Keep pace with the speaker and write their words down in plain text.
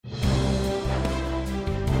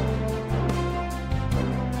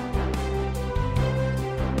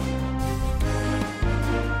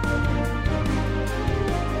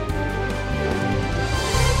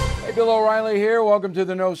Bill O'Reilly here. Welcome to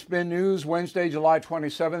the No Spin News, Wednesday, July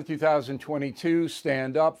 27th, 2022.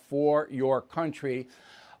 Stand up for your country.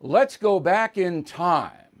 Let's go back in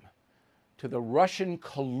time to the Russian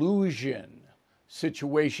collusion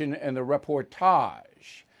situation and the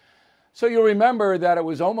reportage. So you'll remember that it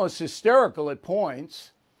was almost hysterical at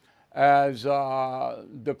points as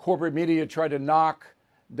the corporate media tried to knock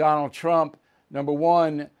Donald Trump, number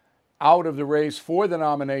one, out of the race for the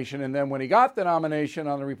nomination. And then when he got the nomination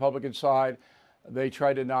on the Republican side, they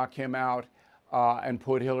tried to knock him out and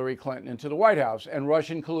put Hillary Clinton into the White House. And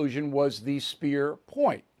Russian collusion was the spear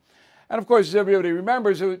point. And of course, as everybody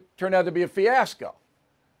remembers, it turned out to be a fiasco.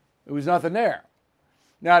 There was nothing there.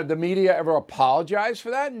 Now, did the media ever apologize for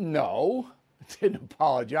that? No, it didn't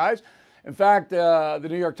apologize. In fact, the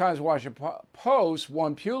New York Times and Washington Post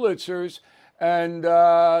won Pulitzers, and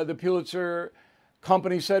the Pulitzer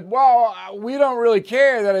company said, well, we don't really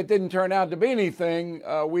care that it didn't turn out to be anything.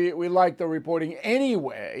 We like the reporting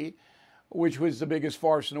anyway, which was the biggest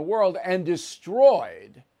farce in the world, and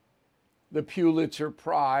destroyed the Pulitzer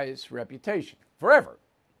Prize reputation forever.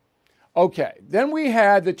 Okay, then we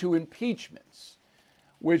had the two impeachments,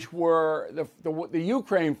 which were the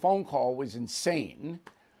Ukraine phone call was insane.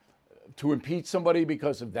 To impeach somebody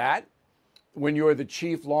because of that, when you're the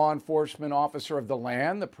chief law enforcement officer of the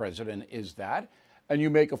land, the president is that, and you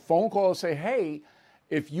make a phone call and say, hey,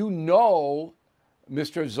 if you know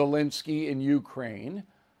Mr. Zelensky in Ukraine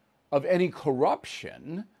of any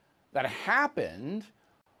corruption that happened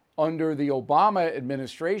under the Obama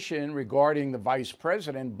administration regarding the vice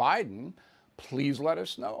president, Biden, please let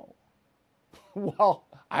us know. Well,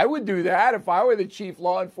 I would do that if I were the chief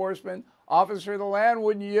law enforcement officer of the land,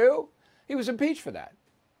 wouldn't you? He was impeached for that.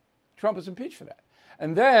 Trump was impeached for that.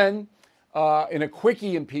 And then in a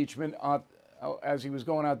quickie impeachment, as he was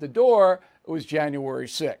going out the door, it was January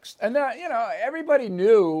 6th. And, everybody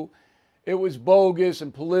knew it was bogus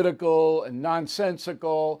and political and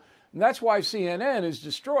nonsensical. And that's why CNN is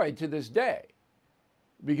destroyed to this day.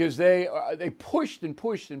 Because they pushed and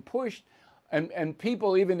pushed and pushed. And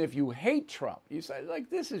people, even if you hate Trump, you say, like,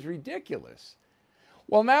 this is ridiculous.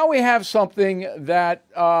 Well, now we have something that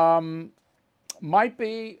might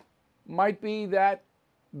be that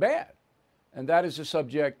bad. And that is the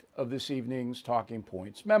subject of this evening's Talking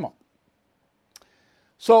Points memo.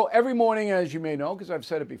 So every morning, as you may know, because I've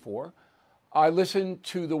said it before, I listen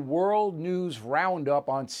to the World News Roundup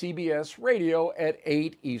on CBS Radio at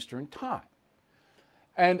 8 Eastern Time.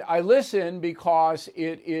 And I listen because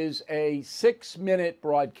it is a 6-minute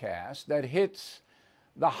broadcast that hits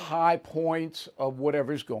the high points of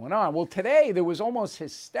whatever's going on. Well, today there was almost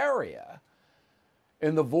hysteria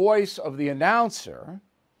in the voice of the announcer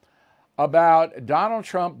about Donald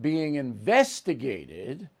Trump being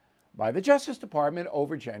investigated by the Justice Department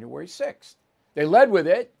over January 6th. They led with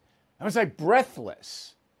it. I was like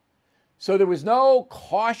breathless. So there was no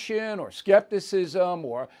caution or skepticism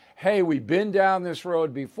or, hey, we've been down this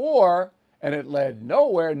road before and it led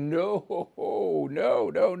nowhere. No.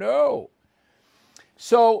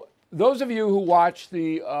 So those of you who watched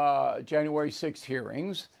the January 6th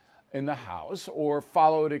hearings in the House or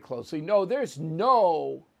followed it closely know there's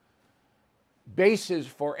no basis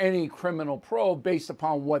for any criminal probe based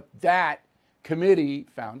upon what that committee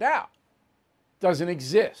found out. Doesn't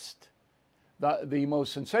exist. The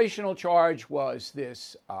most sensational charge was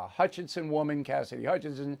this Hutchinson woman, Cassidy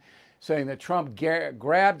Hutchinson, saying that Trump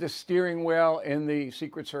grabbed the steering wheel in the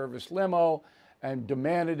Secret Service limo and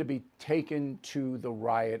demanded to be taken to the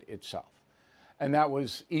riot itself. And that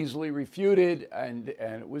was easily refuted, and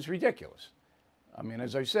it was ridiculous. I mean,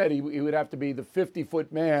 as I said, he would have to be the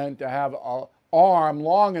 50-foot man to have an arm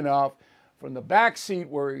long enough from the back seat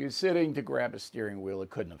where he was sitting to grab a steering wheel. It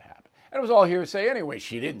couldn't have happened. And it was all hearsay anyway.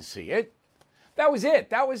 She didn't see it. That was it.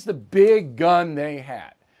 That was the big gun they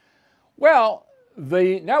had. Well,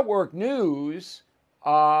 the network news,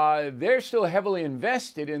 they're still heavily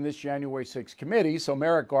invested in this January 6th committee. So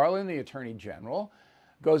Merrick Garland, the Attorney General,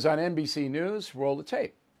 goes on NBC News, roll the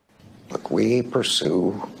tape. Look, we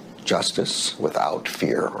pursue justice without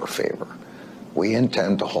fear or favor. We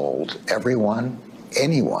intend to hold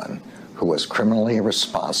anyone who was criminally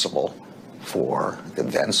responsible for the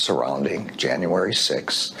events surrounding January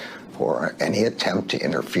 6th, for any attempt to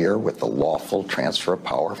interfere with the lawful transfer of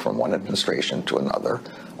power from one administration to another,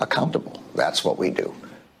 accountable. That's what we do.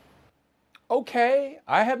 Okay,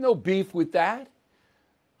 I have no beef with that.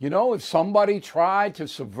 You know, if somebody tried to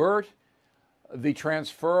subvert the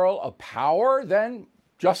transferal of power, then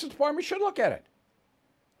Justice Department should look at it.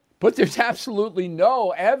 But there's absolutely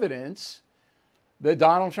no evidence that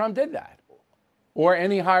Donald Trump did that or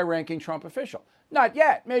any high-ranking Trump official. Not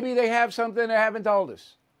yet. Maybe they have something they haven't told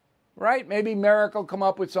us. right? Maybe Merrick will come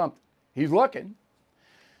up with something. He's looking.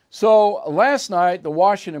 So last night, the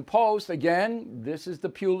Washington Post, again, this is the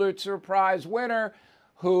Pulitzer Prize winner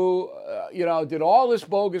who, did all this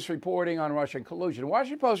bogus reporting on Russian collusion. The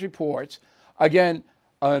Washington Post reports, again,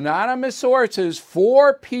 anonymous sources,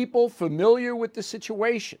 4 people familiar with the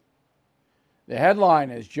situation. The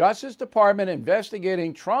headline is Justice Department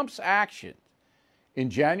investigating Trump's actions in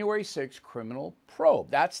January 6 criminal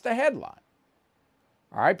probe. That's the headline.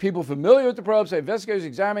 All right, people familiar with the probe say investigators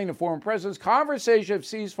examining the former president's conversation have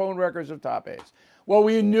seized phone records of top aides. Well,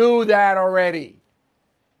 we knew that already.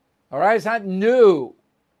 All right, it's not new.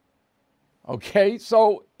 Okay,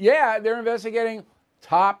 so yeah, they're investigating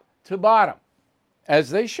top to bottom, as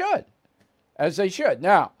they should. As they should.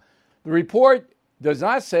 Now, the report does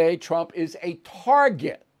not say Trump is a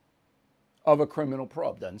target of a criminal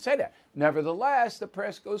probe. Doesn't say that. Nevertheless, the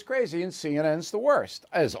press goes crazy, and CNN's the worst,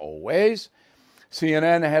 as always.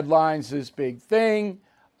 CNN headlines this big thing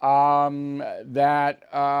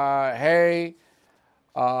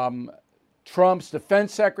Trump's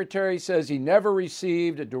defense secretary says he never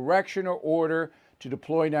received a direction or order to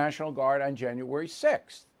deploy National Guard on January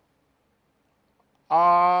 6th.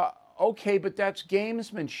 Okay, but that's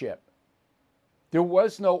gamesmanship. There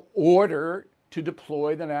was no order to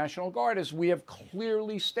deploy the National Guard, as we have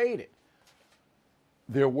clearly stated.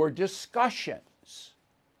 There were discussions,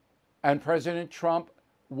 and President Trump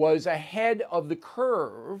was ahead of the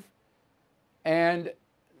curve, and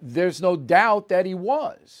there's no doubt that he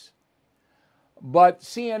was. But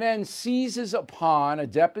CNN seizes upon a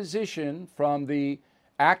deposition from the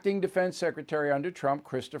acting defense secretary under Trump,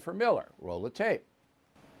 Christopher Miller. Roll the tape.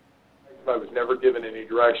 I was never given any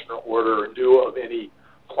direction or order or knew of any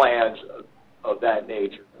plans of that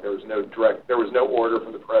nature. There was no order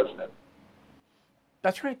from the president.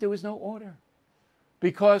 That's right, there was no order,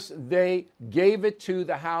 because they gave it to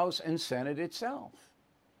the House and Senate itself.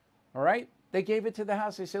 All right? They gave it to the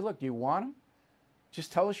House. They said, look, do you want them?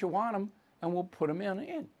 Just tell us you want them, and we'll put them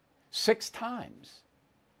in. 6 times.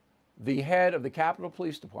 The head of the Capitol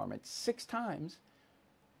Police Department, 6 times,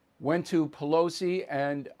 went to Pelosi,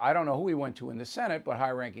 and I don't know who he went to in the Senate, but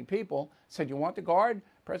high-ranking people, said, you want the Guard?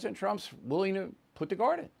 President Trump's willing to put the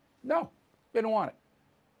Guard in. No, didn't want it.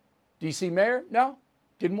 D.C. mayor? No,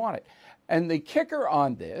 didn't want it. And the kicker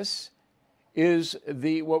on this is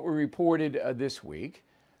what we reported this week,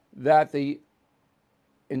 that the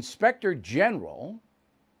Inspector General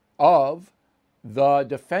of the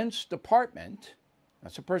Defense Department,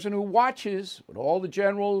 that's a person who watches what all the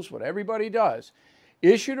generals, what everybody does,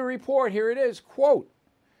 issued a report. Here it is, quote,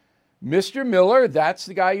 Mr. Miller, that's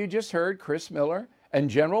the guy you just heard, Chris Miller, and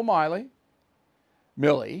General Milley,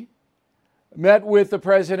 met with the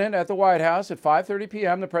president at the White House at 5:30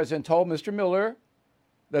 p.m. The president told Mr. Miller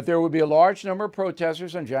that there would be a large number of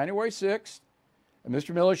protesters on January 6th, and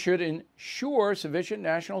Mr. Miller should ensure sufficient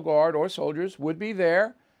National Guard or soldiers would be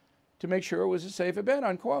there to make sure it was a safe event,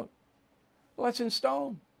 unquote. Well, that's in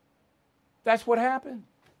stone. That's what happened.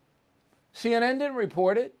 CNN didn't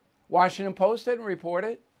report it. Washington Post didn't report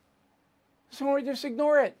it. So we just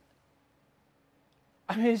ignore it.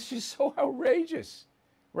 I mean, it's just so outrageous,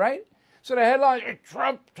 right? So the headline,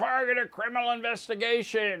 Trump targeted criminal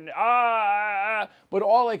investigation. But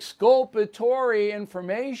all exculpatory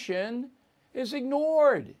information is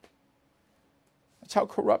ignored. That's how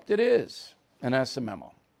corrupt it is. And that's the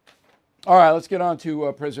memo. All right, let's get on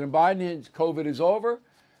to President Biden. His COVID is over.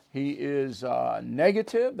 He is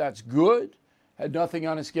negative. That's good. Had nothing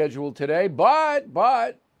on his schedule today.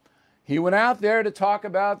 But he went out there to talk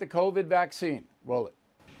about the COVID vaccine. Roll it.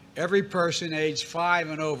 Every person aged 5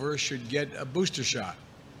 and over should get a booster shot.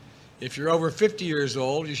 If you're over 50 years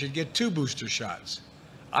old, you should get 2 booster shots.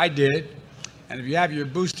 I did. And if you have your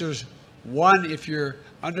boosters, 1 if you're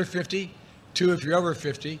under 50, 2 if you're over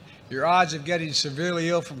 50, your odds of getting severely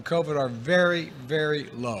ill from COVID are very, very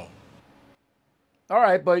low. All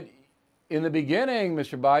right, but in the beginning,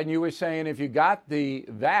 Mr. Biden, you were saying if you got the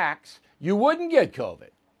vax, you wouldn't get COVID.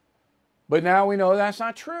 But now we know that's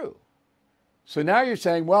not true. So now you're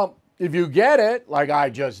saying, well, if you get it, like I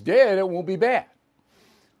just did, it won't be bad.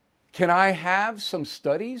 Can I have some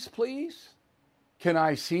studies, please? Can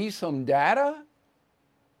I see some data?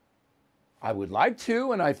 I would like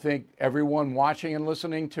to, and I think everyone watching and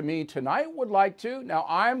listening to me tonight would like to. Now,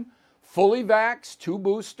 I'm fully vaxxed, 2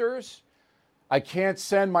 boosters. I can't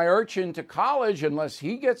send my urchin to college unless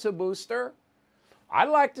he gets a booster. I'd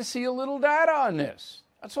like to see a little data on this.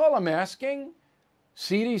 That's all I'm asking.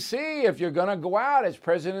 CDC, if you're going to go out as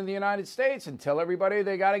president of the United States and tell everybody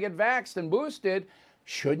they got to get vaxxed and boosted,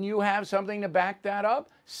 shouldn't you have something to back that up?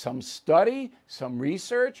 Some study, some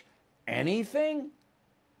research, anything?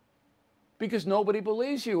 because nobody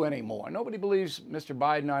believes you anymore. Nobody believes Mr.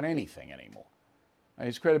 Biden on anything anymore.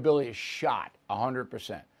 His credibility is shot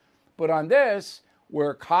 100%. But on this,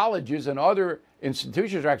 where colleges and other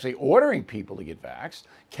institutions are actually ordering people to get vaxxed,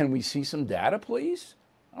 can we see some data, please?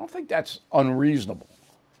 I don't think that's unreasonable.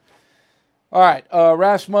 All right,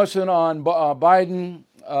 Rasmussen on Biden,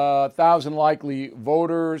 1,000 likely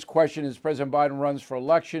voters. Question is, President Biden runs for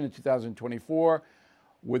election in 2024.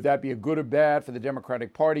 Would that be a good or bad for the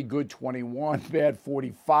Democratic Party? Good, 21, bad,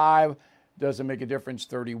 45. Doesn't make a difference,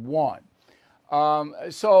 31.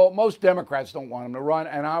 So most Democrats don't want him to run.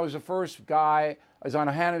 And I was the first guy, I was on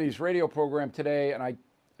Hannity's radio program today, and I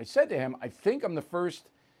said to him, I think I'm the first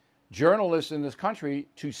journalist in this country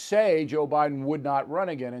to say Joe Biden would not run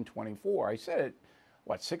again in 24. I said it,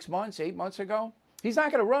 6 months, 8 months ago? He's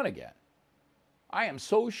not going to run again. I am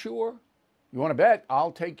so sure. You want to bet?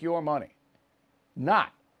 I'll take your money.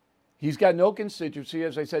 Not. He's got no constituency.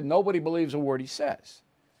 As I said, nobody believes a word he says.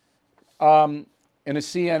 In a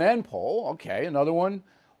CNN poll, okay, another one,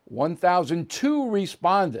 1,002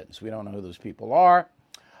 respondents. We don't know who those people are.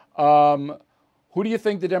 Who do you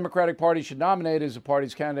think the Democratic Party should nominate as the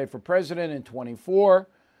party's candidate for president in 24?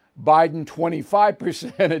 Biden,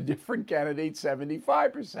 25%. A different candidate,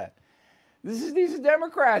 75%. These are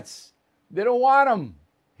Democrats. They don't want him.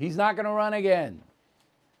 He's not going to run again.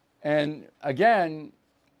 And again,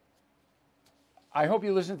 I hope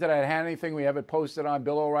you listen to that Hannity thing. We have it posted on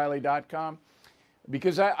BillO'Reilly.com.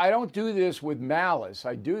 Because I don't do this with malice.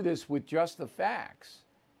 I do this with just the facts.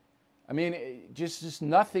 I mean, just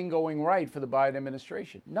nothing going right for the Biden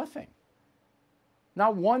administration. Nothing.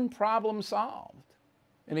 Not one problem solved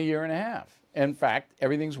in a year and a half. In fact,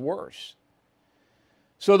 everything's worse.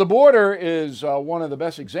 So the border is one of the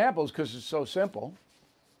best examples because it's so simple.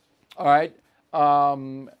 All right.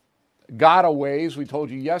 Gotaways, we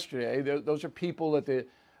told you yesterday, those are people that the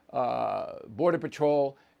Border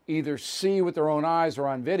Patrol either see with their own eyes or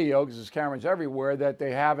on video, because there's cameras everywhere, that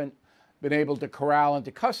they haven't been able to corral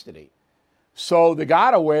into custody. So the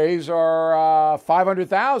gotaways are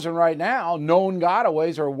 500,000 right now. Known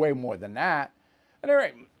gotaways are way more than that.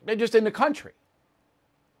 And they're just in the country.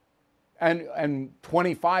 And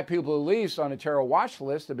 25 people at least on a terror watch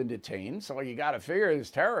list have been detained. So you got to figure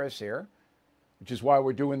there's terrorists here, which is why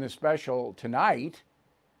we're doing this special tonight,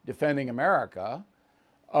 Defending America.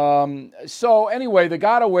 So anyway, the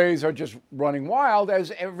gotaways are just running wild,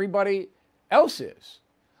 as everybody else is.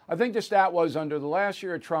 I think the stat was under the last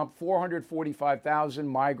year of Trump, 445,000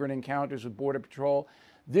 migrant encounters with Border Patrol.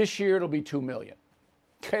 This year, it'll be 2 million.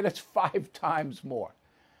 Okay, that's 5 times more.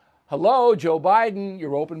 Hello, Joe Biden,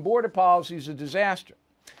 your open border policy is a disaster.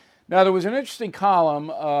 Now, there was an interesting column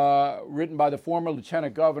written by the former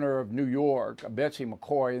Lieutenant Governor of New York, Betsy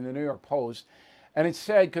McCoy, in the New York Post. And it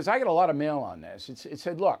said, because I get a lot of mail on this, it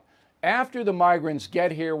said, look, after the migrants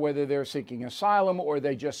get here, whether they're seeking asylum or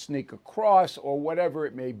they just sneak across or whatever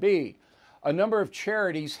it may be, a number of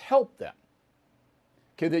charities help them.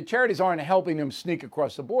 Okay, the charities aren't helping them sneak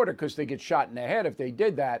across the border because they get shot in the head if they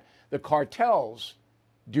did that. The cartels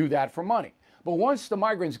do that for money. But once the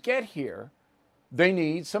migrants get here, they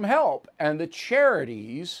need some help, and the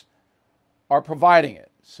charities are providing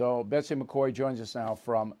it. So Betsy McCoy joins us now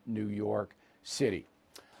from New York City.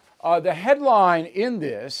 The headline in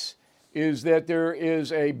this is that there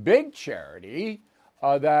is a big charity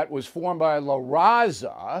that was formed by La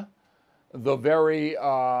Raza, the very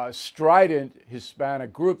strident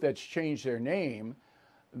Hispanic group that's changed their name,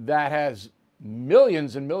 that has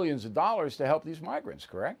millions and millions of dollars to help these migrants,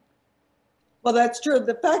 correct? Well, that's true.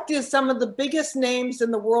 The fact is, some of the biggest names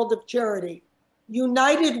in the world of charity,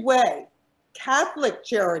 United Way, Catholic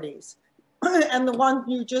Charities, and the one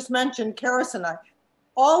you just mentioned, Karis and I,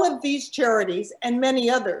 all of these charities and many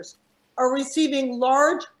others are receiving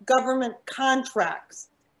large government contracts.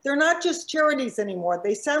 They're not just charities anymore.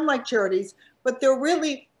 They sound like charities, but they're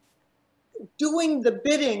really doing the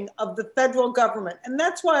bidding of the federal government. And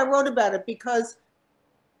that's why I wrote about it, because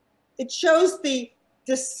it shows the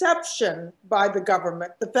deception by the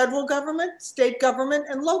government, the federal government, state government,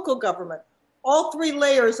 and local government. All 3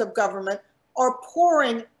 layers of government are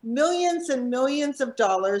pouring millions and millions of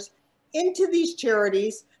dollars into these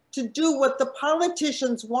charities to do what the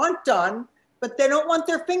politicians want done, but they don't want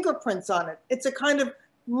their fingerprints on it. It's a kind of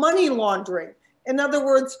money laundering. In other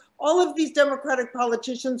words, all of these Democratic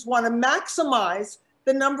politicians want to maximize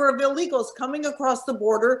the number of illegals coming across the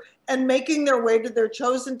border and making their way to their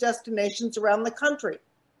chosen destinations around the country.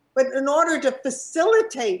 But in order to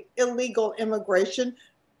facilitate illegal immigration,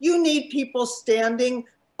 you need people standing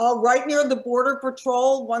right near the Border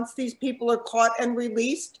Patrol once these people are caught and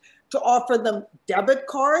released. to offer them debit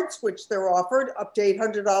cards, which they're offered, up to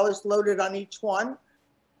 $800 loaded on each one,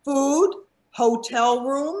 food, hotel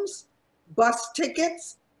rooms, bus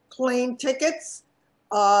tickets, plane tickets,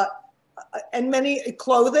 and many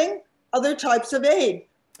clothing, other types of aid.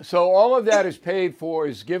 So all of that is paid for,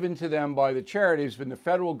 is given to them by the charities, but the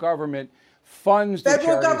federal government funds the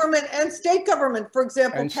Federal charities. government and state government. For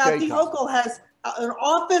example, Kathy Hochul has an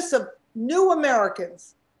office of New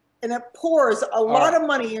Americans, and it pours a lot of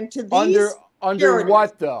money into these Under charities.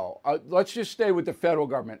 what, though? Let's just stay with the federal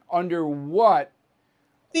government. Under what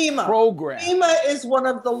FEMA program? FEMA is one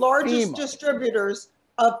of the largest distributors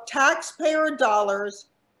of taxpayer dollars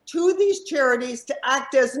to these charities to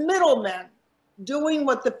act as middlemen, doing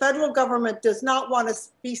what the federal government does not want to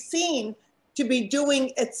be seen to be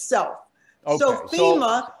doing itself. Okay, so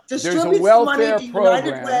FEMA distributes money to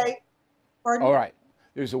United Way. Pardon? All right.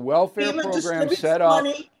 There's a welfare FEMA program set up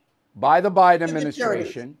by the Biden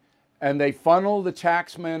administration, and they funnel the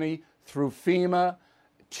tax money through FEMA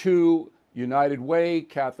to United Way,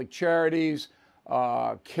 Catholic Charities,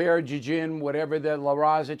 Care Jijin, whatever the La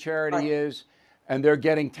Raza charity is, and they're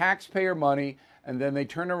getting taxpayer money, and then they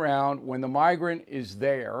turn around when the migrant is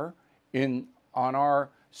there on our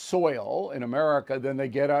soil in America, then they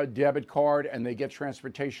get a debit card and they get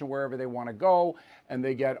transportation wherever they want to go, and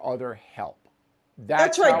they get other help.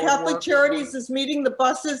 That's right. Catholic Charities is meeting the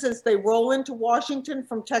buses as they roll into Washington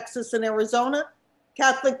from Texas and Arizona.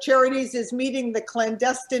 Catholic Charities is meeting the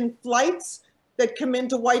clandestine flights that come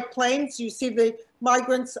into White Plains. You see the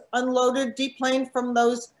migrants unloaded, deplaned from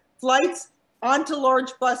those flights onto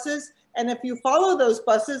large buses. And if you follow those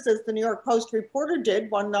buses, as the New York Post reporter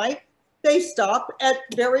did one night, they stop at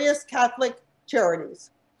various Catholic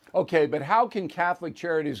charities. Okay, but how can Catholic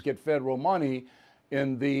Charities get federal money?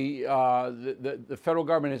 In the federal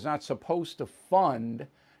government is not supposed to fund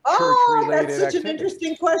church-related that's such activities. an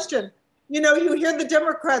interesting question. You know, you hear the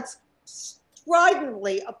Democrats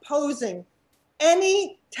stridently opposing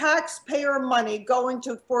any taxpayer money going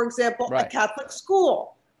to, for example, a Catholic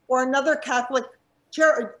school or another Catholic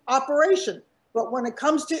operation. But when it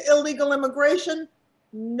comes to illegal immigration,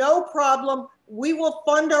 no problem. We will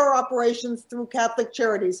fund our operations through Catholic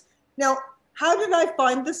Charities. Now, how did I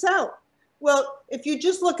find this out? Well, if you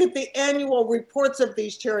just look at the annual reports of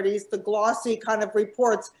these charities, the glossy kind of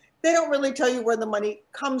reports, they don't really tell you where the money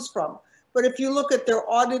comes from. But if you look at their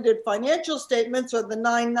audited financial statements or the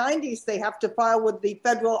 990s they have to file with the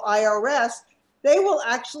federal IRS, they will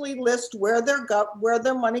actually list where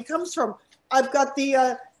their money comes from. I've got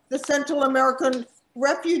the Central American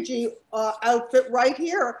refugee outfit right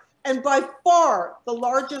here. And by far, the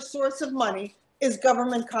largest source of money is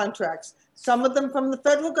government contracts. Some of them from the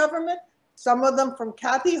federal government, some of them from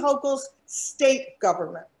Kathy Hochul's state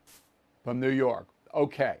government. From New York.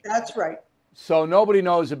 Okay. That's right. So nobody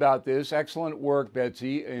knows about this. Excellent work,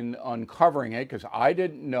 Betsy, in uncovering it, because I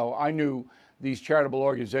didn't know. I knew these charitable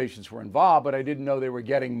organizations were involved, but I didn't know they were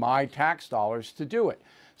getting my tax dollars to do it.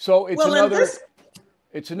 So it's another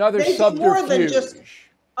they subterfuge. Do more than just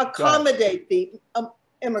accommodate the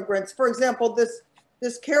immigrants. For example,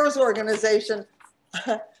 this CARES organization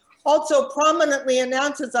also prominently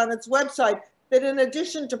announces on its website that in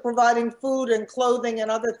addition to providing food and clothing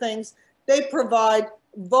and other things, they provide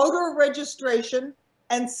voter registration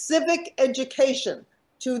and civic education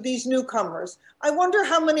to these newcomers. I wonder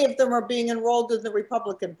how many of them are being enrolled in the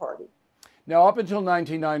Republican Party. Now, up until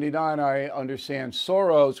 1999, I understand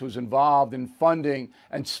Soros was involved in funding,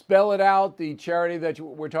 and spell it out, the charity that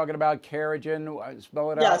we're talking about, Carigen,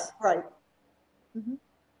 spell it out. Yes, right. Mm-hmm.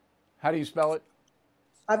 How do you spell it?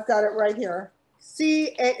 I've got it right here.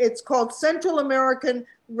 It's called Central American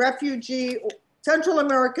Refuge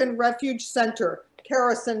Center,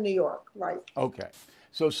 Kerrison, New York, right. Okay.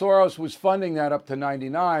 So Soros was funding that up to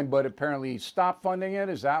 99, but apparently he stopped funding it.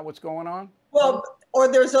 Is that what's going on? Well, or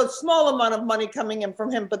there's a small amount of money coming in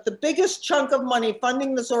from him, but the biggest chunk of money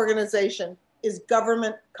funding this organization is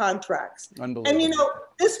government contracts. Unbelievable. And you know,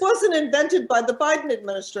 this wasn't invented by the Biden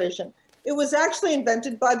administration. It was actually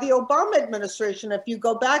invented by the Obama administration. If you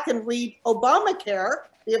go back and read Obamacare,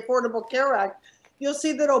 the Affordable Care Act, you'll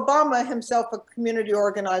see that Obama, himself a community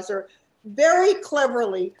organizer, very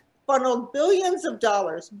cleverly funneled billions of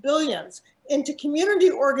dollars, billions, into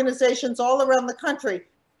community organizations all around the country.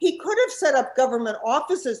 He could have set up government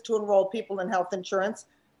offices to enroll people in health insurance,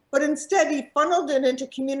 but instead he funneled it into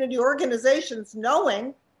community organizations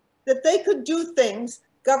knowing that they could do things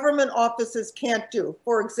government offices can't do.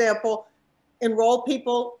 For example, enroll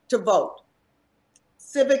people to vote,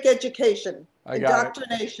 civic education,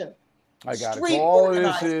 indoctrination. I got it. So all of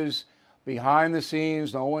this is behind the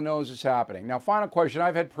scenes. No one knows it's happening. Now, final question.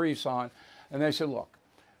 I've had priests on, and they said, look,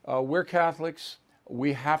 we're Catholics.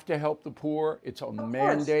 We have to help the poor. It's a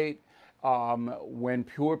mandate. When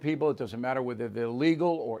poor people, it doesn't matter whether they're legal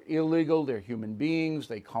or illegal, they're human beings.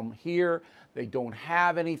 They come here. They don't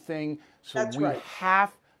have anything. So That's we right.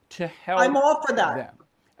 have to help I'm all for that. them.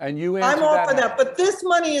 And you I'm answer all for that. how. But this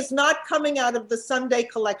money is not coming out of the Sunday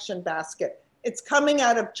collection basket. It's coming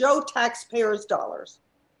out of Joe taxpayers' dollars.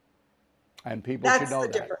 And people That's should know the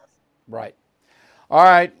that. difference. Right. All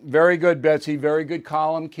right. Very good, Betsy. Very good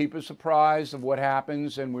column. Keep us apprised of what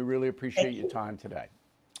happens, and we really appreciate your time today.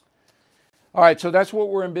 All right, so that's what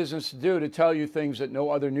we're in business to do, to tell you things that no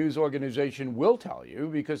other news organization will tell you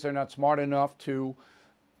because they're not smart enough to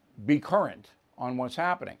be current on what's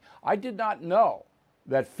happening. I did not know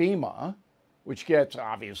that FEMA, which gets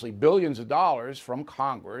obviously billions of dollars from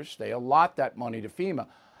Congress, they allot that money to FEMA.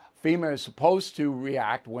 FEMA is supposed to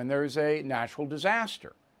react when there's a natural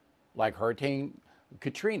disaster, like Hurricane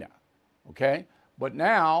Katrina, okay? But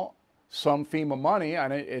now some FEMA money,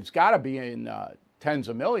 and it's got to be in tens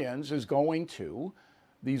of millions, is going to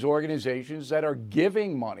these organizations that are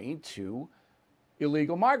giving money to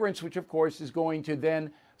illegal migrants, which of course is going to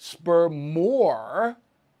then spur more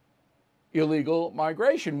illegal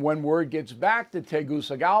migration. When word gets back to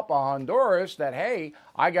Tegucigalpa, Honduras, that, hey,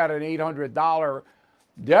 I got an $800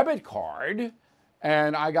 debit card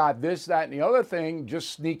and I got this, that, and the other thing,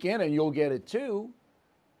 just sneak in and you'll get it too.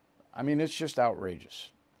 I mean, it's just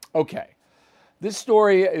outrageous. Okay. This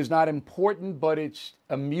story is not important, but it's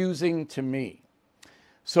amusing to me.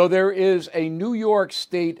 So there is a New York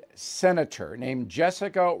State senator named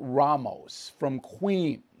Jessica Ramos from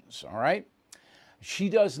Queens, all right? She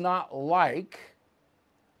does not like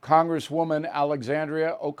Congresswoman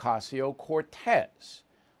Alexandria Ocasio-Cortez.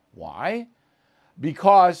 Why?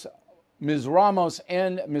 Because Ms. Ramos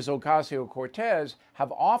and Ms. Ocasio-Cortez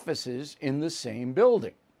have offices in the same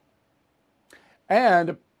building.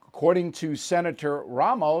 And according to Senator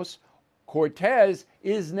Ramos, Cortez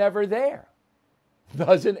is never there,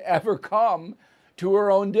 doesn't ever come to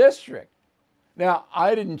her own district. Now,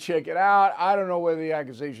 I didn't check it out. I don't know whether the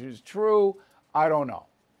accusation is true. I don't know.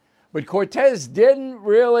 But Cortez didn't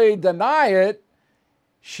really deny it.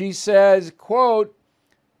 She says, quote,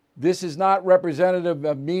 "This is not representative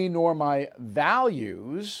of me nor my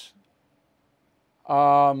values."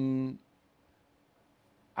 I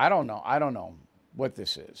don't know what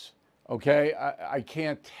this is. Okay, I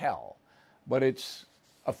can't tell, but it's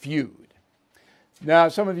a feud. Now,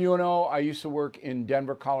 some of you know I used to work in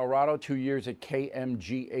Denver, Colorado, 2 years at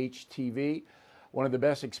KMGH TV. One of the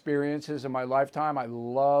best experiences of my lifetime. I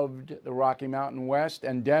loved the Rocky Mountain West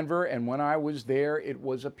and Denver, and when I was there, it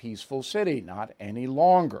was a peaceful city, not any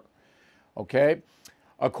longer. Okay,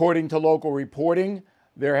 according to local reporting,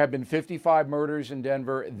 there have been 55 murders in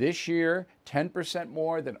Denver this year, 10%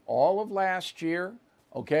 more than all of last year.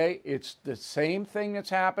 Okay, it's the same thing that's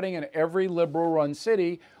happening in every liberal-run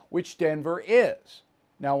city, which Denver is.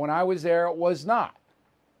 Now, when I was there, it was not.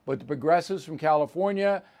 But the progressives from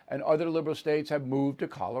California and other liberal states have moved to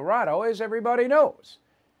Colorado, as everybody knows,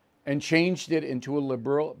 and changed it into a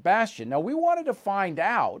liberal bastion. Now, we wanted to find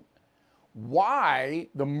out why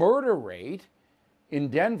the murder rate in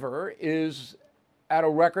Denver is at a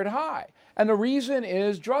record high. And the reason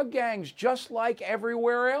is drug gangs, just like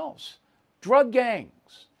everywhere else. Drug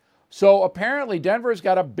gangs. So apparently Denver's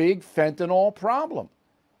got a big fentanyl problem.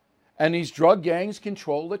 And these drug gangs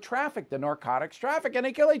control the traffic, the narcotics traffic, and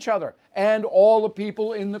they kill each other and all the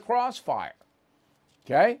people in the crossfire.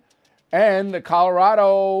 Okay? And the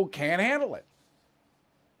Colorado can't handle it.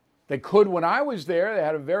 They could when I was there. They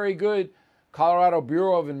had a very good Colorado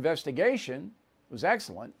Bureau of Investigation. It was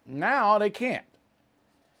excellent. Now they can't.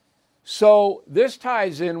 So this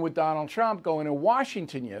ties in with Donald Trump going to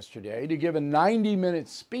Washington yesterday to give a 90-minute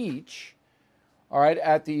speech, all right,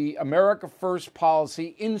 at the America First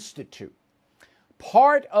Policy Institute.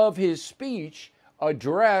 Part of his speech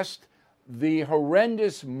addressed the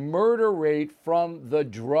horrendous murder rate from the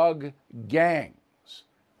drug gangs.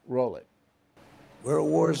 Roll it. We're a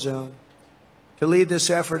war zone. To lead this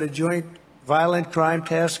effort, a joint violent crime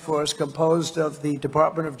task force composed of the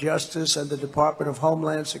Department of Justice and the Department of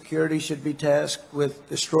Homeland Security should be tasked with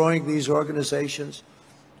destroying these organizations,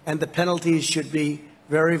 and the penalties should be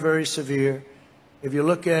very, very severe. If you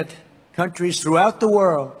look at countries throughout the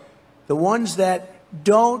world, the ones that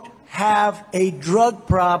don't have a drug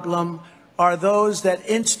problem are those that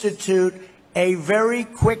institute a very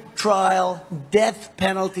quick trial death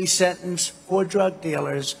penalty sentence for drug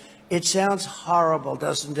dealers. It sounds horrible,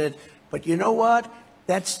 doesn't it? But you know what?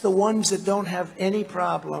 That's the ones that don't have any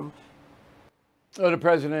problem. So the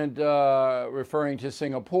president referring to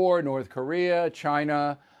Singapore, North Korea,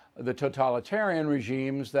 China, the totalitarian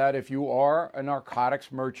regimes that if you are a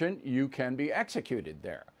narcotics merchant, you can be executed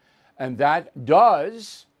there. And that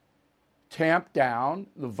does tamp down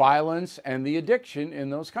the violence and the addiction in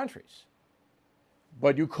those countries.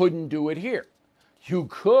 But you couldn't do it here. You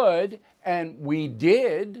could, and we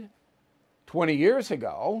did 20 years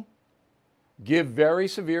ago, give very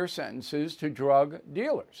severe sentences to drug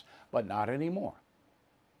dealers, but not anymore.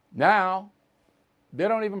 Now, they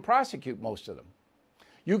don't even prosecute most of them.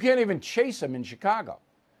 You can't even chase them in Chicago.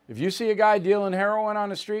 If you see a guy dealing heroin on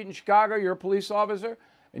the street in Chicago, you're a police officer,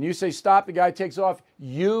 and you say stop, the guy takes off,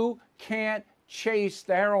 you can't chase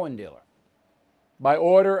the heroin dealer by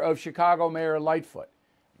order of Chicago Mayor Lightfoot.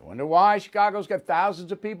 You wonder why Chicago's got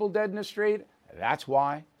thousands of people dead in the street? That's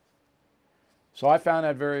why. So I found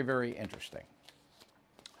that very, very interesting.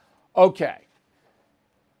 Okay.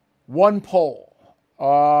 One poll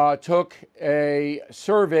took a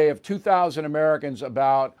survey of 2,000 Americans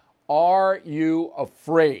about, are you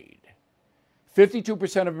afraid?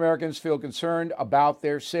 52% of Americans feel concerned about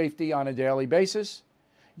their safety on a daily basis.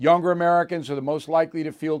 Younger Americans are the most likely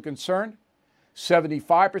to feel concerned.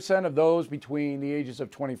 75% of those between the ages of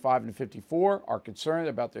 25 and 54 are concerned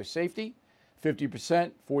about their safety.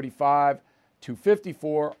 50%, 45 to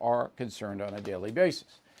 54, are concerned on a daily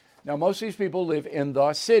basis. Now, most of these people live in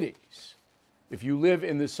the cities. If you live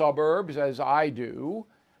in the suburbs, as I do,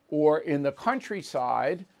 or in the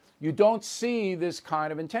countryside, you don't see this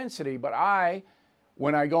kind of intensity. But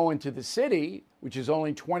when I go into the city, which is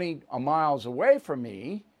only 20 miles away from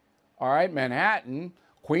me, all right, Manhattan,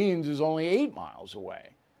 Queens is only 8 miles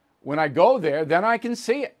away. When I go there, then I can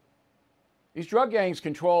see it. These drug gangs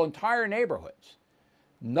control entire neighborhoods.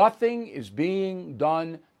 Nothing is being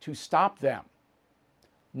done to stop them.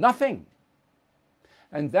 Nothing.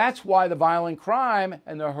 And that's why the violent crime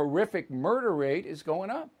and the horrific murder rate is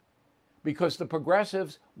going up. Because the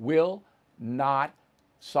progressives will not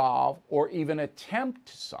solve or even attempt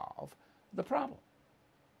to solve the problem.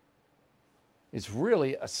 It's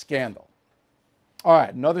really a scandal. All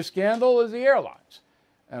right, another scandal is the airlines.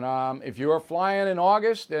 And if you're flying in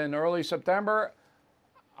August and early September,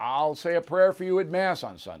 I'll say a prayer for you at Mass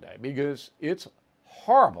on Sunday because it's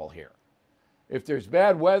horrible here. If there's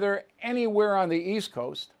bad weather anywhere on the East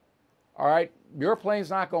Coast, all right, your plane's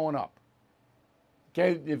not going up.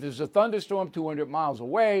 Okay, if there's a thunderstorm 200 miles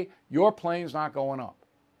away, your plane's not going up.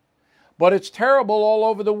 But it's terrible all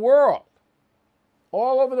over the world.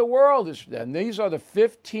 All over the world. And these are the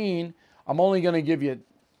 15. I'm only going to give you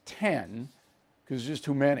 10 because there's just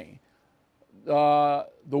too many. The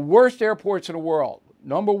worst airports in the world.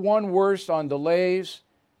 Number one worst on delays,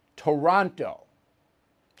 Toronto,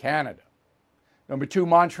 Canada. Number two,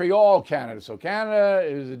 Montreal, Canada. So Canada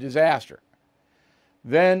is a disaster.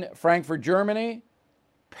 Then Frankfurt, Germany,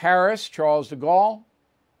 Paris, Charles de Gaulle,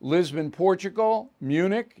 Lisbon, Portugal,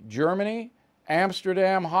 Munich, Germany,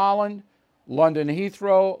 Amsterdam, Holland, London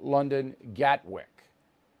Heathrow, London Gatwick.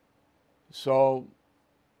 So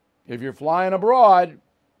if you're flying abroad,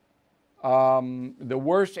 the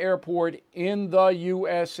worst airport in the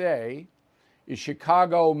USA is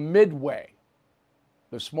Chicago Midway,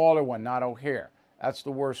 the smaller one, not O'Hare. That's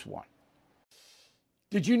the worst one.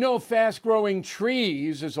 Did you know Fast Growing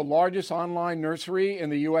Trees is the largest online nursery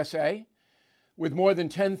in the USA with more than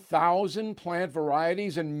 10,000 plant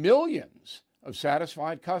varieties and millions of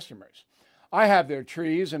satisfied customers? I have their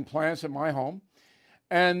trees and plants at my home,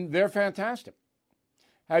 and they're fantastic.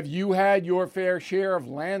 Have you had your fair share of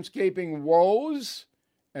landscaping woes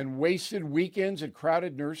and wasted weekends at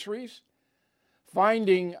crowded nurseries?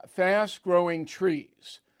 Finding Fast Growing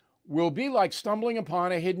Trees will be like stumbling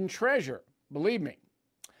upon a hidden treasure, believe me.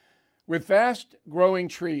 With Fast Growing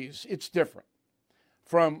Trees, it's different.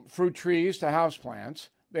 From fruit trees to houseplants,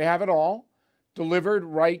 they have it all delivered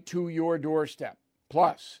right to your doorstep.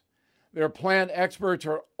 Plus, their plant experts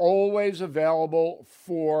are always available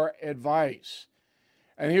for advice.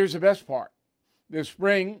 And here's the best part. This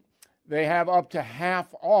spring, they have up to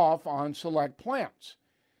half off on select plants.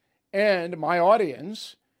 And my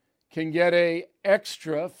audience can get an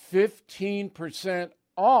extra 15%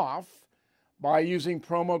 off by using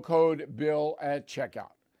promo code BILL at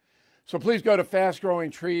checkout. So please go to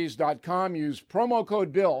fastgrowingtrees.com, use promo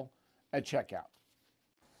code BILL at checkout.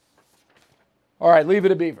 All right, Leave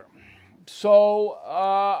It a Beaver. So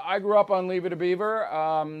I grew up on Leave It a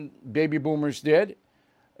Beaver. Baby boomers did.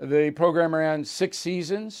 The program ran 6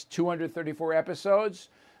 seasons, 234 episodes.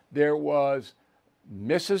 There was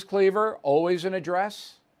Mrs. Cleaver, always in a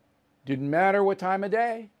dress. Didn't matter what time of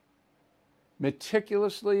day.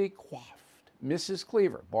 Meticulously coiffed. Mrs.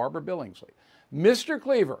 Cleaver, Barbara Billingsley. Mr.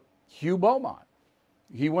 Cleaver, Hugh Beaumont.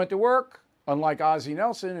 He went to work, Unlike Ozzie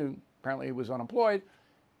Nelson, who apparently was unemployed,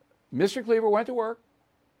 Mr. Cleaver went to work,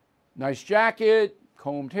 nice jacket,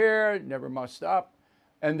 combed hair, never mussed up,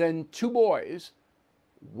 and then two boys,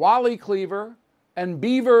 Wally Cleaver and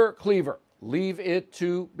Beaver Cleaver. Leave it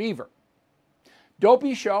to Beaver.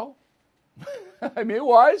 Dopey show. I mean, it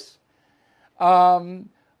was.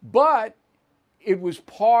 But it was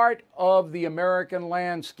part of the American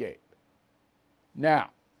landscape. Now,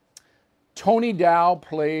 Tony Dow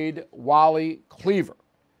played Wally Cleaver,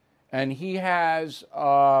 and he has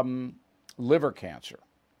liver cancer.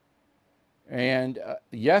 And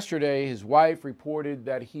yesterday, his wife reported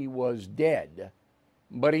that he was dead,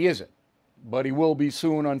 but he isn't. But he will be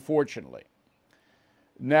soon, unfortunately.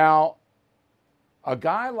 Now, a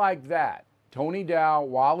guy like that, Tony Dow,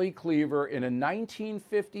 Wally Cleaver, in a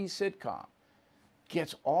 1950s sitcom,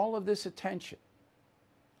 gets all of this attention.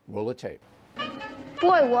 Roll the tape.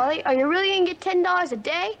 Boy, Wally, are you really going to get $10 a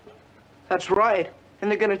day? That's right.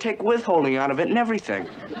 And they're going to take withholding out of it and everything.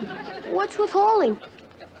 What's withholding?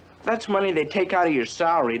 That's money they take out of your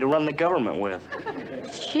salary to run the government with.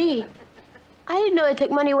 Gee, I didn't know they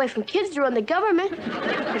took money away from kids to run the government.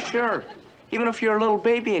 For sure. Even if you're a little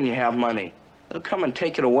baby and you have money, they'll come and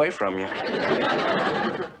take it away from you.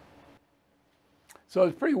 So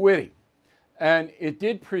it's pretty witty. And it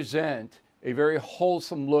did present a very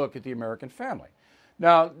wholesome look at the American family.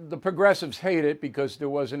 Now, the progressives hate it because there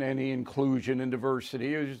wasn't any inclusion and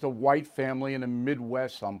diversity. It was just a white family in the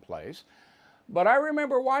Midwest someplace. But I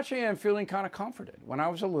remember watching it and feeling kind of comforted when I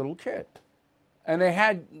was a little kid. And they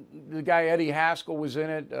had the guy Eddie Haskell was in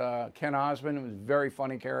it, Ken Osmond. It was a very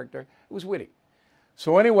funny character. It was witty.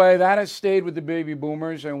 So anyway, that has stayed with the baby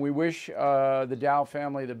boomers, and we wish the Dow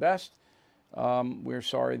family the best. We're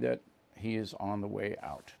sorry that he is on the way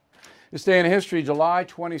out. This day in history, July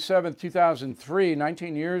 27th, 2003,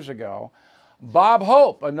 19 years ago, Bob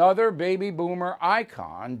Hope, another baby boomer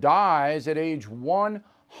icon, dies at age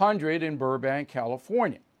 100 in Burbank,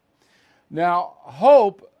 California. Now,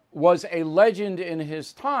 Hope was a legend in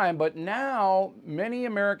his time, but now many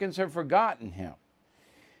Americans have forgotten him.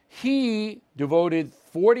 He devoted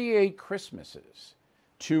 48 Christmases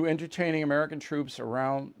to entertaining American troops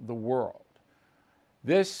around the world.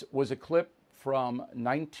 This was a clip from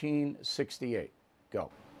 1968.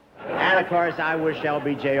 Go. And of course, I wish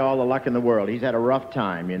LBJ all the luck in the world. He's had a rough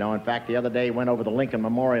time, you know. In fact, the other day he went over the Lincoln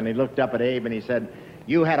Memorial and he looked up at Abe and he said,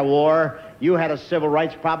 "You had a war, you had a civil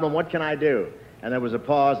rights problem, what can I do?" And there was a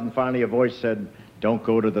pause and finally a voice said, "Don't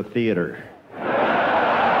go to the theater."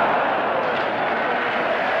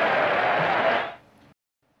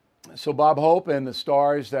 So Bob Hope and the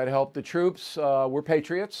stars that helped the troops were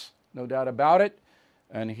patriots, no doubt about it.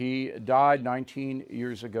 And he died 19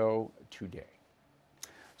 years ago today.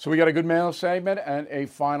 So we got a good mail segment and a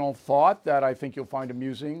final thought that I think you'll find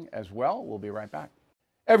amusing as well. We'll be right back.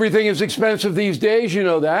 Everything is expensive these days, you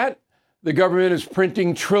know that. The government is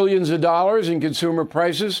printing trillions of dollars and consumer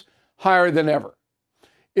prices higher than ever.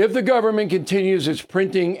 If the government continues its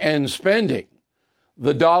printing and spending,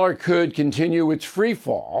 the dollar could continue its free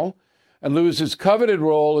fall and lose its coveted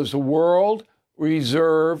role as the world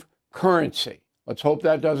reserve currency. Let's hope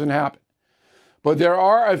that doesn't happen. But there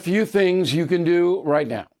are a few things you can do right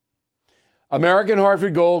now. American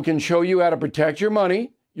Hartford Gold can show you how to protect your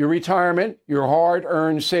money, your retirement, your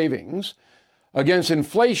hard-earned savings against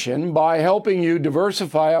inflation by helping you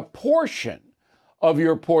diversify a portion of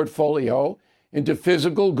your portfolio into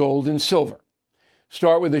physical gold and silver.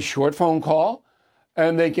 Start with a short phone call,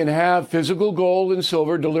 and they can have physical gold and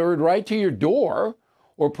silver delivered right to your door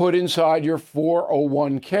or put inside your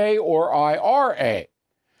 401k or IRA.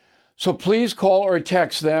 So please call or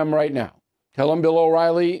text them right now. Tell them Bill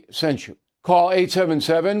O'Reilly sent you. Call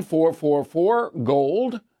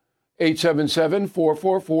 877-444-GOLD,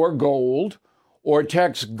 877-444-GOLD, or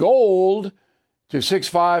text GOLD to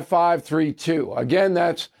 65532. Again,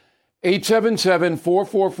 that's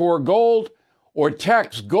 877-444-GOLD, or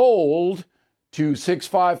text GOLD to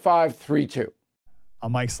 65532.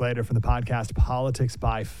 I'm Mike Slater from the podcast Politics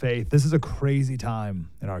by Faith. This is a crazy time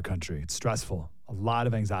in our country. It's stressful, a lot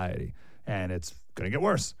of anxiety, and it's going to get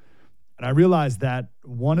worse. And I realized that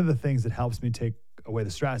one of the things that helps me take away the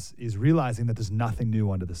stress is realizing that there's nothing new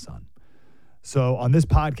under the sun. So on this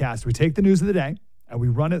podcast, we take the news of the day and we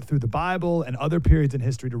run it through the Bible and other periods in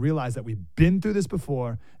history to realize that we've been through this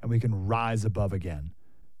before and we can rise above again.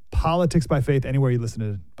 Politics by Faith, anywhere you listen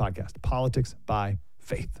to the podcast. Politics by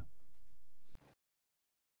Faith.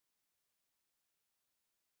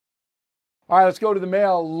 All right, let's go to the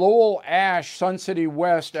mail. Lowell Ash, Sun City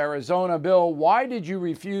West, Arizona. Bill, why did you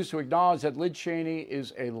refuse to acknowledge that Liz Cheney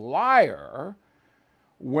is a liar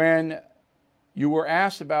when You were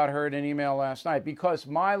asked about her in an email last night because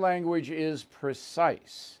my language is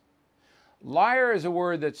precise. Liar is a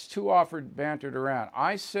word that's too often bantered around.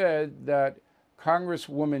 I said that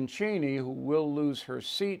Congresswoman Cheney, who will lose her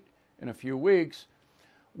seat in a few weeks,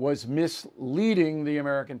 was misleading the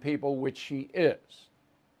American people, which she is.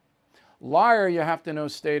 Liar, you have to know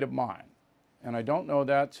state of mind. And I don't know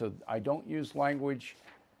that, so I don't use language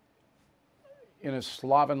in a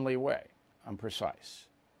slovenly way. I'm precise.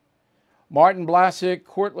 Martin Blasek,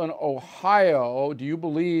 Cortland, Ohio. Do you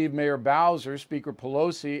believe Mayor Bowser, Speaker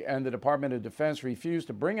Pelosi, and the Department of Defense refused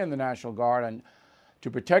to bring in the National Guard and to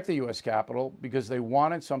protect the U.S. Capitol because they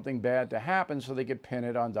wanted something bad to happen so they could pin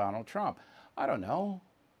it on Donald Trump? I don't know.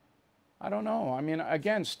 I mean,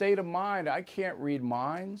 again, state of mind. I can't read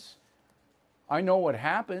minds. I know what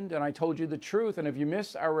happened, and I told you the truth. And if you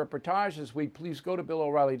missed our reportage this week, please go to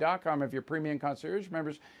BillO'Reilly.com. If you're Premium Concierge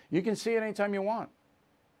members, you can see it anytime you want.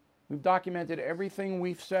 We've documented everything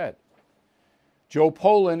we've said. Joe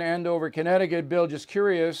Poland, Andover, Connecticut. Bill, just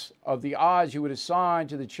curious of the odds you would assign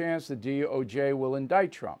to the chance the DOJ will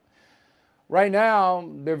indict Trump. Right now,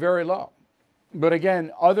 they're very low. But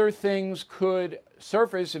again, other things could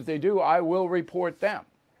surface. If they do, I will report them.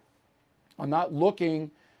 I'm not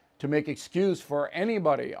looking to make excuse for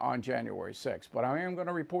anybody on January 6th, but I am going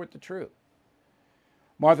to report the truth.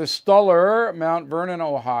 Martha Stuller, Mount Vernon,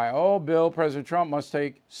 Ohio. Bill, President Trump must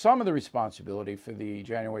take some of the responsibility for the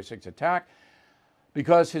January 6th attack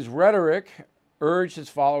because his rhetoric urged his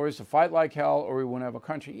followers to fight like hell or we won't have a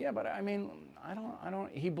country. Yeah, but I mean,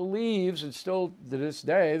 he believes, and still to this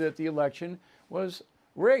day, that the election was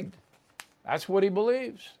rigged. That's what he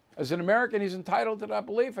believes. As an American, he's entitled to that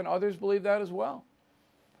belief, and others believe that as well.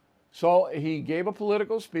 So he gave a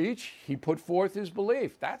political speech. He put forth his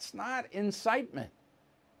belief. That's not incitement.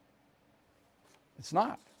 It's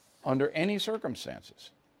not, under any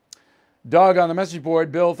circumstances. Doug on the message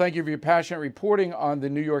board. Bill, thank you for your passionate reporting on the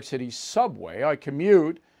New York City subway. I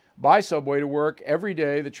commute by subway to work every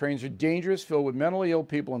day. The trains are dangerous, filled with mentally ill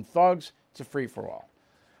people and thugs. It's a free-for-all.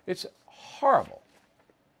 It's horrible.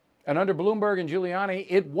 And under Bloomberg and Giuliani,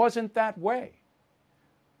 it wasn't that way.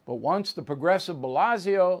 But once the progressive de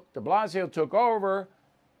Blasio took over,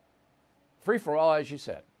 free-for-all, as you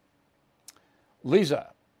said.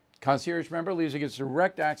 Lisa, concierge member. Lisa gets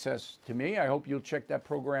direct access to me. I hope you'll check that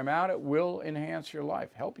program out. It will enhance your life,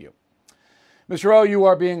 help you. Mr. O, you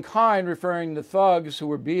are being kind, referring to thugs who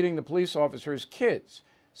were beating the police officers' kids.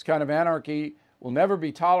 This kind of anarchy will never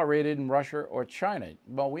be tolerated in Russia or China.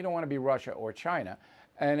 Well, we don't want to be Russia or China.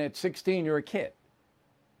 And at 16, you're a kid.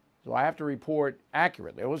 So I have to report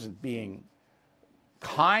accurately. I wasn't being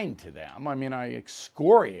kind to them. I mean, I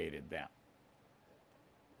excoriated them.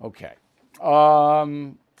 Okay.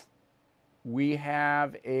 We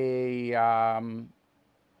have a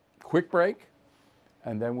quick break,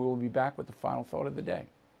 and then we will be back with the final thought of the day.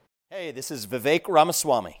 Hey, this is Vivek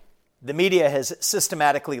Ramaswamy. The media has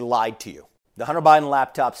systematically lied to you. The Hunter Biden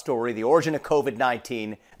laptop story, the origin of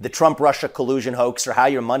COVID-19, the Trump-Russia collusion hoax, or how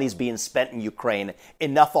your money's being spent in Ukraine.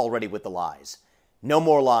 Enough already with the lies. No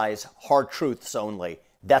more lies, hard truths only.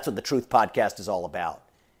 That's what the Truth Podcast is all about.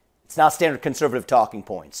 It's not standard conservative talking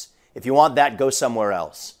points. If you want that, go somewhere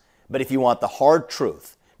else. But if you want the hard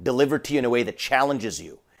truth delivered to you in a way that challenges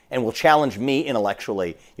you and will challenge me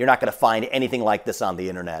intellectually, you're not going to find anything like this on the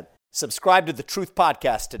internet. Subscribe to the Truth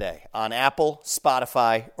Podcast today on Apple,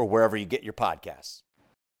 Spotify, or wherever you get your podcasts.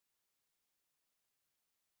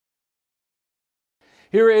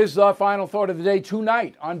 Here is the final thought of the day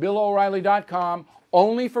tonight on BillO'Reilly.com.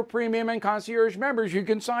 Only for premium and concierge members. You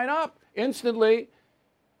can sign up instantly.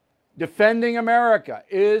 Defending America.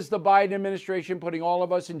 Is the Biden administration putting all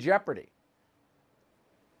of us in jeopardy?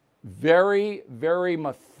 Very, very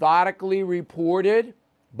methodically reported.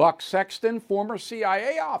 Buck Sexton, former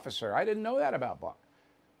CIA officer. I didn't know that about Buck.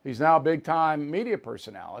 He's now a big-time media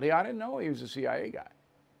personality. I didn't know he was a CIA guy.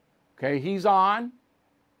 Okay, he's on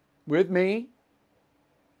with me.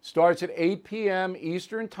 Starts at 8 p.m.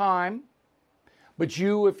 Eastern Time. But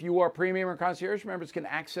you, if you are premium or concierge members, can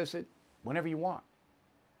access it whenever you want.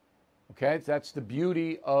 Okay, that's the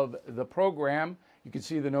beauty of the program. You can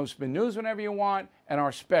see the No Spin News whenever you want and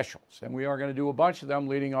our specials. And we are going to do a bunch of them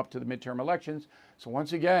leading up to the midterm elections. So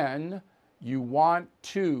once again, you want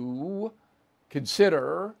to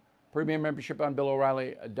consider premium membership on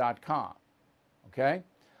BillO'Reilly.com. Okay?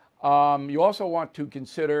 You also want to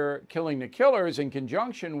consider Killing the Killers in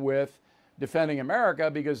conjunction with Defending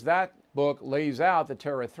America, because that book lays out the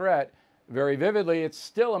terror threat very vividly. It's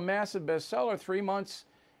still a massive bestseller 3 months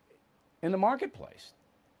in the marketplace.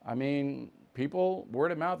 I mean, people,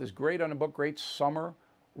 word of mouth is great on a book, great summer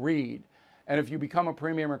read. And if you become a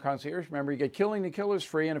premium or concierge member, you get Killing the Killers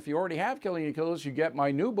free. And if you already have Killing the Killers, you get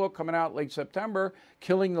my new book coming out late September,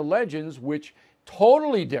 Killing the Legends, which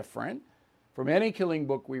totally different from any killing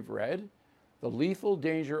book we've read, The Lethal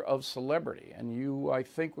Danger of Celebrity. And you, I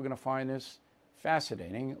think, we're going to find this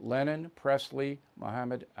fascinating. Lennon, Presley,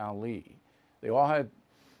 Muhammad Ali. They all had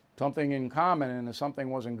something in common, and something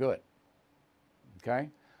wasn't good. Okay?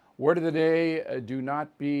 Word of the day, do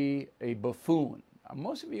not be a buffoon.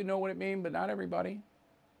 Most of you know what it means, but not everybody.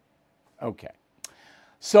 Okay.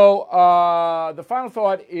 So the final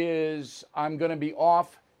thought is I'm going to be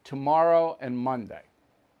off tomorrow and Monday.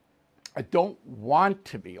 I don't want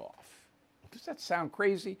to be off. Does that sound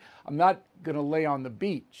crazy? I'm not going to lay on the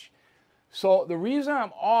beach. So the reason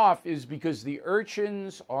I'm off is because the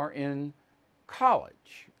urchins are in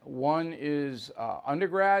college. One is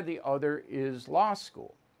undergrad, the other is law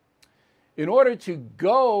school. In order to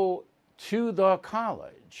go to the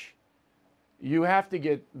college, you have to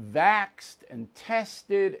get vaxxed and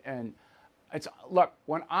tested. And look,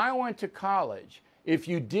 when I went to college, if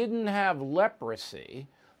you didn't have leprosy,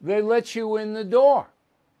 they let you in the door.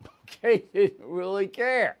 Okay, they didn't really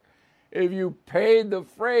care. If you paid the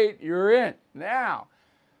freight, you're in. Now,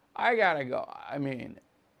 I gotta go. I mean,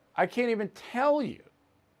 I can't even tell you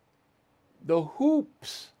the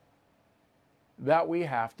hoops that we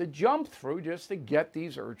have to jump through just to get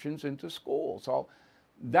these urchins into school. So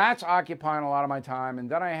that's occupying a lot of my time. And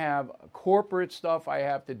then I have corporate stuff I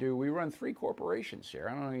have to do. We run 3 corporations here.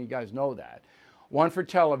 I don't know if you guys know that. One for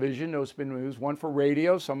television, No Spin News. One for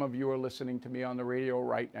radio. Some of you are listening to me on the radio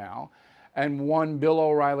right now. And one, Bill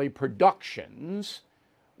O'Reilly Productions,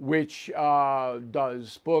 which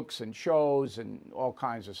does books and shows and all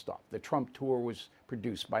kinds of stuff. The Trump tour was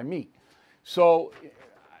produced by me. So,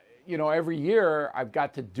 you know, every year I've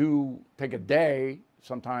got to take a day,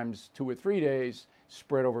 sometimes 2 or 3 days,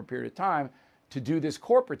 spread over a period of time, to do this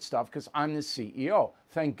corporate stuff because I'm the CEO.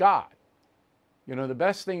 Thank God. You know, the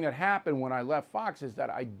best thing that happened when I left Fox is that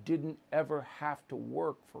I didn't ever have to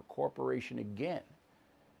work for a corporation again.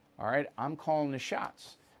 All right, I'm calling the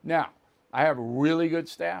shots. Now, I have really good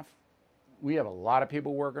staff. We have a lot of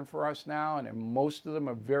people working for us now, and most of them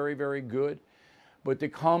are very, very good. But there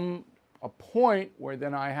come a point where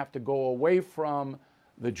then I have to go away from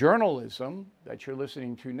the journalism that you're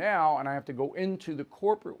listening to now, and I have to go into the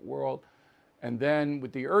corporate world. And then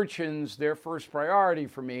with the urchins, their first priority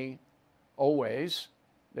for me, always,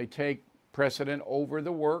 they take precedent over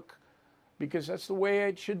the work because that's the way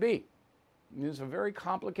it should be. It's a very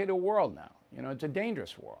complicated world now. You know, it's a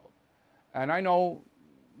dangerous world. And I know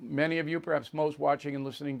many of you, perhaps most watching and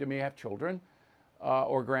listening to me, have children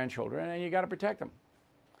or grandchildren, and you got to protect them.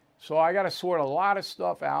 So I got to sort a lot of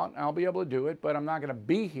stuff out, and I'll be able to do it, but I'm not going to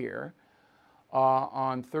be here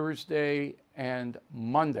on Thursday and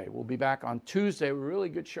Monday. We'll be back on Tuesday. A really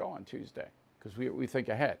good show on Tuesday because we think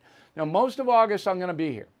ahead. Now, most of August, I'm going to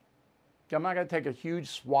be here. I'm not going to take a huge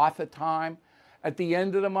swath of time. At the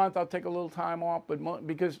end of the month, I'll take a little time off, but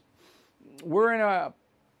because we're in a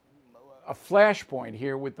flashpoint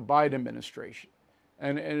here with the Biden administration.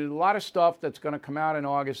 And a lot of stuff that's going to come out in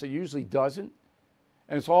August that usually doesn't.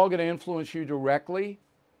 And it's all going to influence you directly.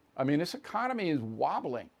 I mean, this economy is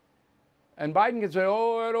wobbling. And Biden can say,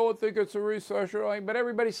 oh, I don't think it's a recession. But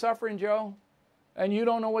everybody's suffering, Joe. And you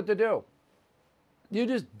don't know what to do. You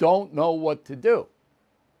just don't know what to do.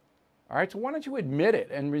 All right, so why don't you admit it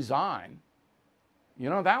and resign? You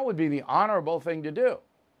know, that would be the honorable thing to do.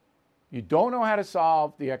 You don't know how to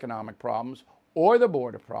solve the economic problems or the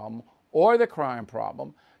border problem or the crime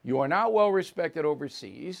problem. You are not well respected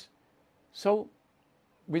overseas. So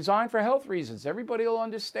resign for health reasons. Everybody will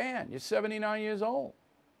understand. You're 79 years old.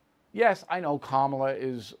 Yes, I know Kamala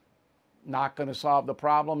is not going to solve the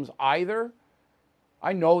problems either.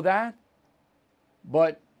 I know that.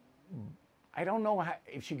 But I don't know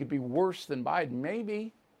if she could be worse than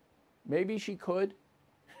Biden. Maybe she could.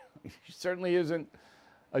 She certainly isn't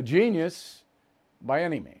a genius by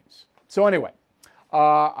any means. So anyway,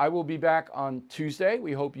 I will be back on Tuesday.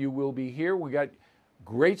 We hope you will be here. We got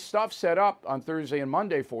great stuff set up on Thursday and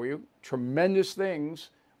Monday for you. Tremendous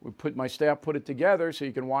things. My staff put it together so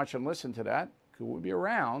you can watch and listen to that. We'll be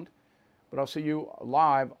around, but I'll see you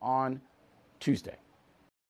live on Tuesday.